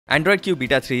Android Q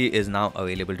Beta 3 is now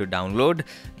available to download.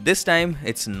 This time,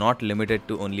 it's not limited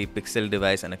to only Pixel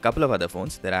device and a couple of other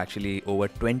phones. There are actually over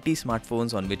 20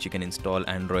 smartphones on which you can install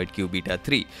Android Q Beta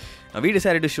 3. Now, we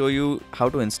decided to show you how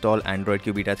to install Android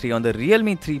Q Beta 3 on the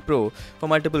Realme 3 Pro for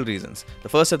multiple reasons. The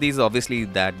first of these is obviously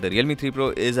that the Realme 3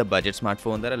 Pro is a budget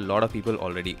smartphone that a lot of people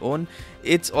already own.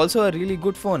 It's also a really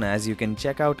good phone, as you can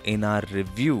check out in our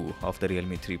review of the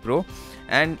Realme 3 Pro.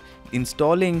 And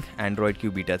installing Android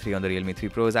Q Beta 3 on the Realme 3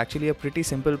 Pro is actually a pretty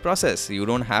simple process. You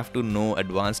don't have to know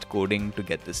advanced coding to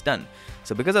get this done.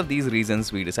 So because of these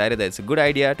reasons, we decided that it's a good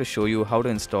idea to show you how to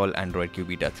install Android Q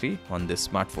Beta 3 on this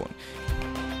smartphone.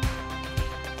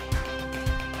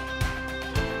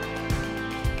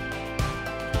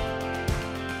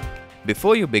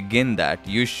 Before you begin that,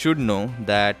 you should know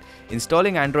that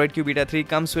installing Android Q Beta 3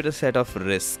 comes with a set of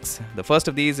risks. The first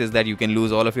of these is that you can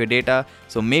lose all of your data,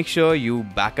 so make sure you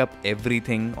back up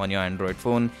everything on your Android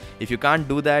phone. If you can't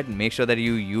do that, make sure that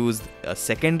you use a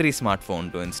secondary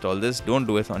smartphone to install this. Don't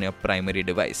do it on your primary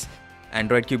device.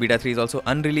 Android Q Beta 3 is also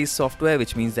unreleased software,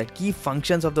 which means that key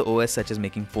functions of the OS such as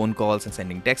making phone calls and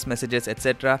sending text messages,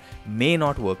 etc. may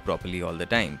not work properly all the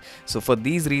time. So for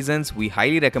these reasons, we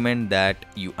highly recommend that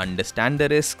you understand the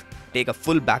risk, take a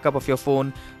full backup of your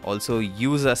phone, also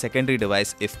use a secondary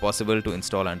device if possible to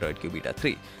install Android Q Beta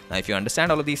 3. Now if you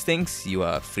understand all of these things, you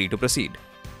are free to proceed.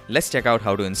 Let's check out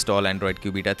how to install Android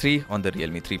Q Beta 3 on the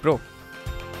Realme 3 Pro.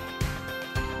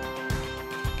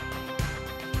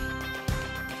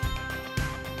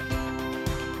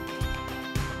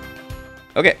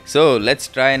 Okay, so let's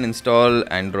try and install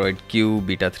Android Q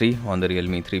Beta 3 on the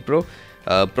Realme 3 Pro.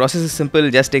 Process is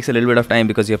simple, just takes a little bit of time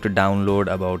because you have to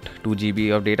download about 2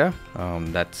 GB of data.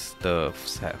 That's the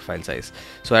file size.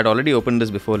 So I had already opened this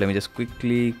before. Let me just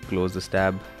quickly close this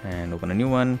tab and open a new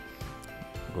one.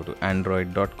 Go to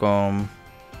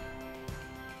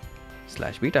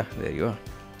android.com/beta. There you are.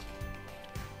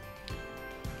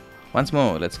 Once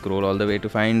more, let's scroll all the way to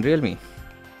find Realme.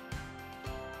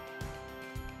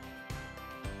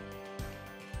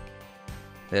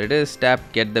 There it is. Tap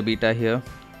get the beta here.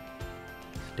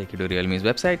 Take you to Realme's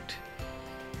website.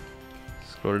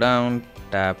 Scroll down,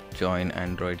 tap join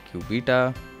Android Q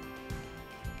Beta.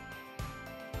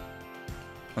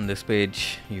 On this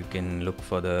page, you can look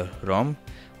for the ROM.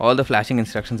 All the flashing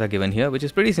instructions are given here, which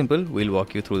is pretty simple. We'll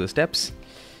walk you through the steps.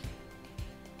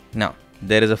 Now,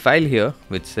 there is a file here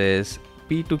which says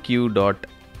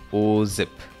p2q.ozip.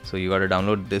 So you got to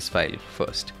download this file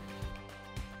first.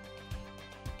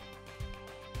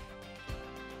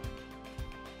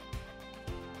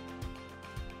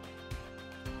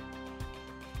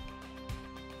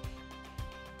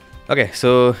 Okay,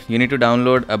 so you need to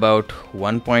download about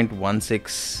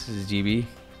 1.16 GB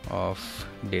of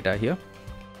data here.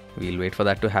 We'll wait for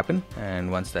that to happen,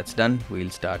 and once that's done, we'll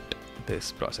start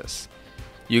this process.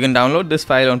 You can download this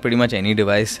file on pretty much any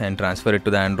device and transfer it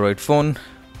to the Android phone.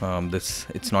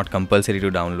 It's not compulsory to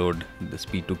download this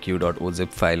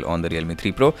p2q.ozip file on the Realme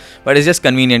 3 Pro, but it's just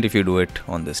convenient if you do it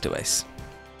on this device.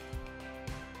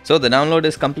 So the download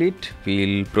is complete.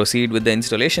 We'll proceed with the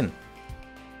installation.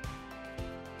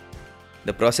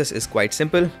 The process is quite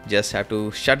simple, just have to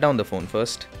shut down the phone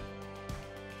first.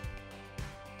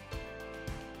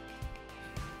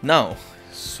 Now,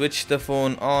 switch the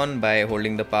phone on by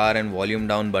holding the power and volume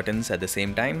down buttons at the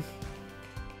same time.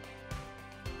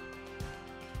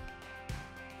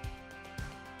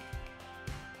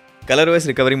 ColorOS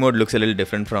recovery mode looks a little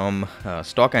different from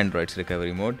stock Android's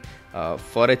recovery mode.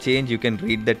 For a change, you can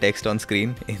read the text on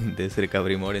screen in this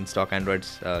recovery mode, in stock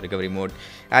Android's recovery mode.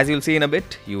 As you'll see in a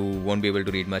bit, you won't be able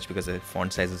to read much because the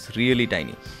font size is really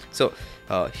tiny. So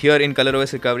here in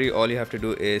ColorOS recovery, all you have to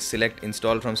do is select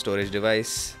install from storage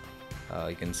device.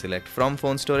 You can select from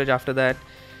phone storage after that.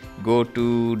 Go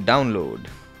to download.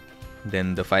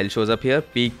 Then the file shows up here,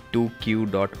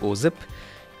 p2q.ozip.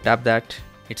 Tap that.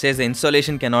 It says the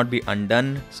installation cannot be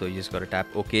undone, so you just got to tap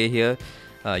OK here.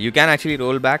 You can actually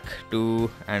roll back to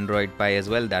Android Pie as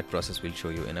well. That process will show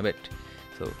you in a bit.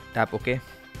 So tap OK.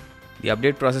 The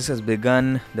update process has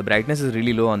begun. The brightness is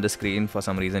really low on the screen for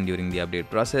some reason during the update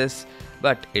process,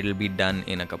 but it'll be done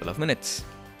in a couple of minutes.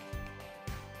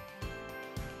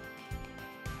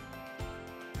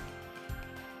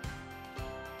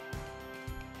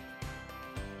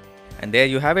 And there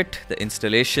you have it. The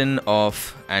installation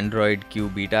of Android Q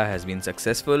Beta has been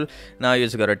successful. Now you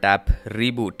just gotta tap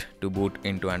reboot to boot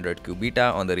into Android Q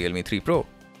Beta on the Realme 3 Pro.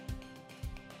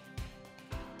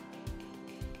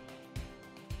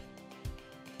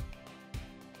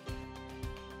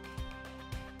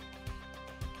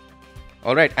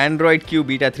 Alright, Android Q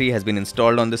Beta 3 has been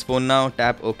installed on this phone now.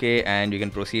 Tap OK and you can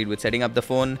proceed with setting up the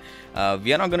phone.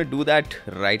 We are not going to do that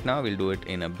right now, we'll do it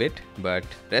in a bit. But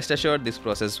rest assured, this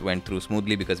process went through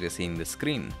smoothly because we are seeing the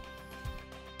screen.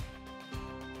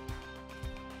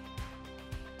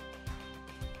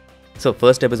 So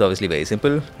first step is obviously very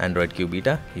simple. Android Q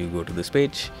Beta, you go to this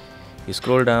page, you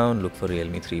scroll down, look for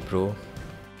Realme 3 Pro.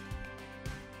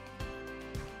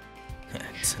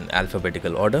 It's in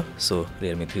alphabetical order, so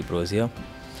Realme 3 Pro is here.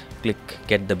 Click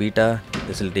get the beta.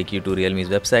 This will take you to Realme's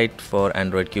website for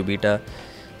Android Q Beta.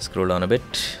 Scroll down a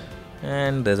bit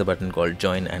and there's a button called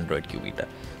join Android Q Beta.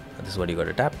 This is what you got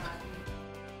to tap.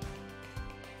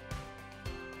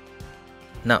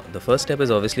 Now the first step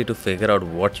is obviously to figure out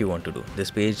what you want to do.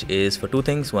 This page is for two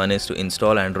things. One is to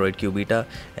install Android Q Beta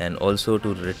and also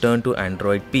to return to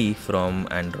Android P from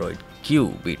Android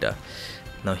Q Beta.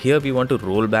 Now here we want to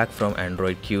roll back from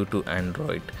Android Q to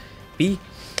Android P,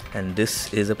 and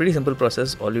this is a pretty simple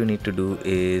process. All you need to do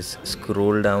is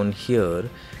scroll down here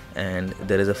and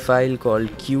there is a file called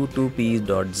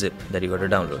q2p.zip that you got to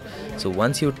download. So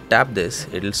once you tap this,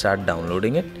 it will start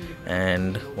downloading it,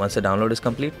 and once the download is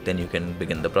complete, then you can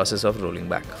begin the process of rolling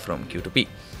back from Q to P.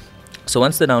 So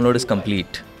once the download is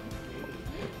complete,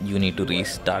 you need to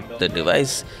restart the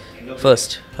device.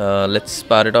 First, let's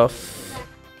power it off.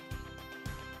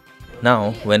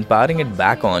 Now, when powering it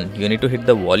back on, you need to hit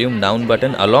the volume down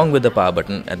button along with the power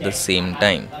button at the same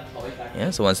time.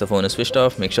 Yeah, so once the phone is switched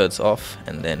off, make sure it's off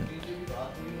and then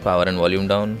power and volume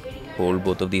down. Hold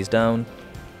both of these down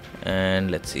and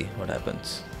let's see what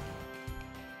happens.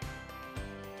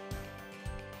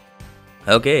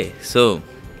 Okay, so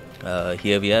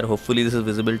here we are. Hopefully this is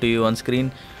visible to you on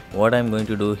screen. What I'm going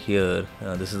to do here,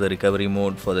 this is the recovery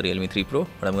mode for the Realme 3 Pro.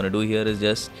 What I'm going to do here is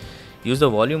just use the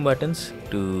volume buttons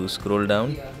to scroll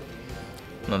down.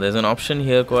 Now there's an option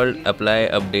here called apply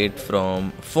update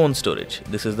from phone storage.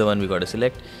 This is the one we got to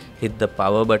select. Hit the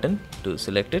power button to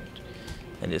select it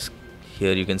and just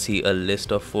here you can see a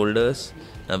list of folders.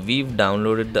 Now we've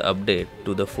downloaded the update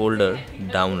to the folder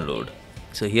download.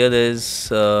 So here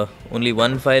there's only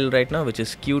one file right now, which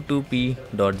is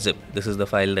q2p.zip. This is the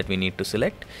file that we need to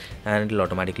select and it will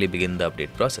automatically begin the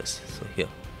update process. So here.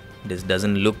 This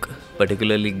doesn't look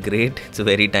particularly great. It's a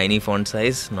very tiny font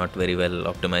size, not very well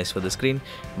optimized for the screen,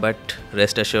 but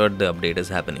rest assured the update is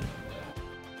happening.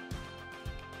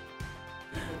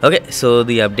 Okay, so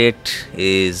the update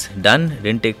is done. It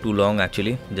didn't take too long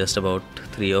actually, just about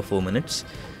 3 or 4 minutes.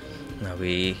 Now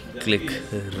we click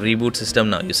reboot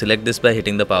system now. You select this by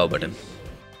hitting the power button.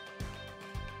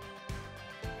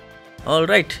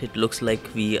 Alright, it looks like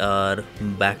we are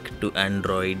back to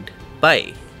Android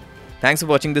Pie. Thanks for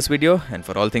watching this video, and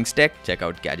for all things tech, check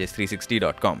out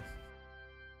gadgets360.com.